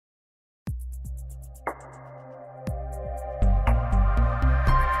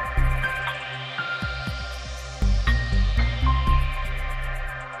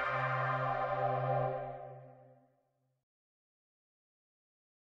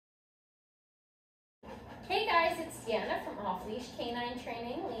Deanna from Off Leash Canine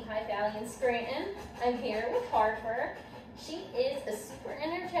Training, Lehigh Valley and Scranton. I'm here with Harper. She is a super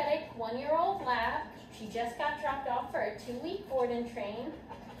energetic 1-year-old lab. She just got dropped off for a 2-week board and train.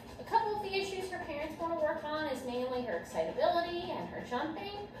 A couple of the issues her parents want to work on is mainly her excitability and her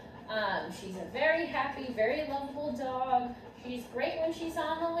jumping. She's a very happy, very lovable dog. She's great when she's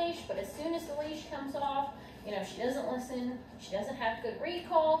on the leash, but as soon as the leash comes off, you know, she doesn't listen, she doesn't have good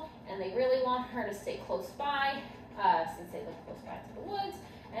recall, and they really want her to stay close by, since they live close by to the woods,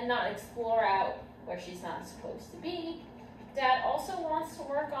 and not explore out where she's not supposed to be. Dad also wants to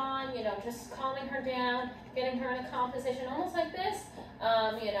work on, you know, just calming her down, getting her in a calm position, almost like this,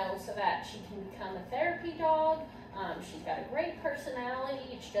 you know, so that she can become a therapy dog. She's got a great personality.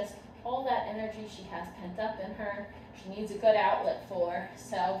 It's just all that energy she has pent up in her. She needs a good outlet for.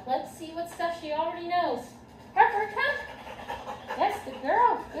 So let's see what stuff she already knows. Harper, come. Yes, good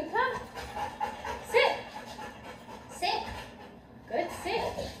girl. Good, come. Sit. Sit. Good, sit.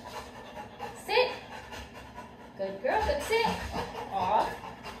 Sit. Good girl, good sit. Aw.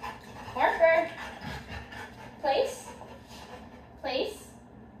 Harper. Place. Place.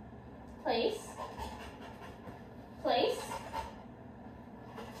 Place. Place.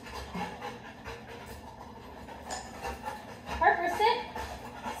 Harper, sit.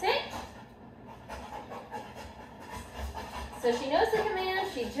 Sit. So she knows the command.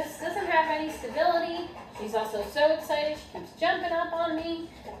 She just doesn't have any stability. She's also so excited. She keeps jumping up on me.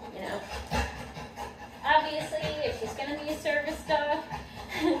 You know, obviously, if she's going to be a service dog,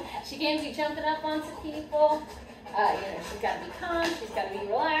 she can't be jumping up onto people. You know, she's got to be calm. She's got to be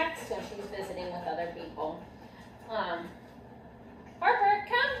relaxed when she's visiting with other people. Harper,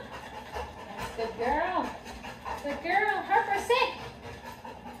 come. Good girl. Good girl. Harper, sit.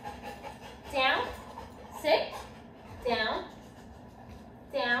 Down. Sit. Down.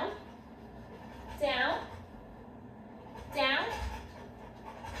 Down. Down. Down.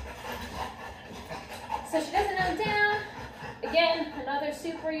 So she doesn't know down. Again, another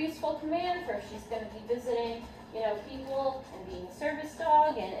super useful command for if she's going to be visiting, you know, people and being a service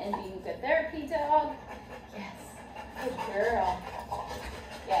dog and being a good therapy dog. Yes. Good girl.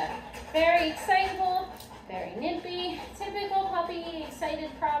 Yeah. Very excitable, very nippy, typical puppy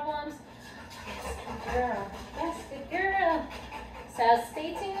excited problems. Yes, good girl. Yes, good girl. So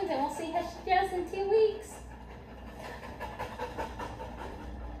stay tuned and we'll see how she does in 2 weeks.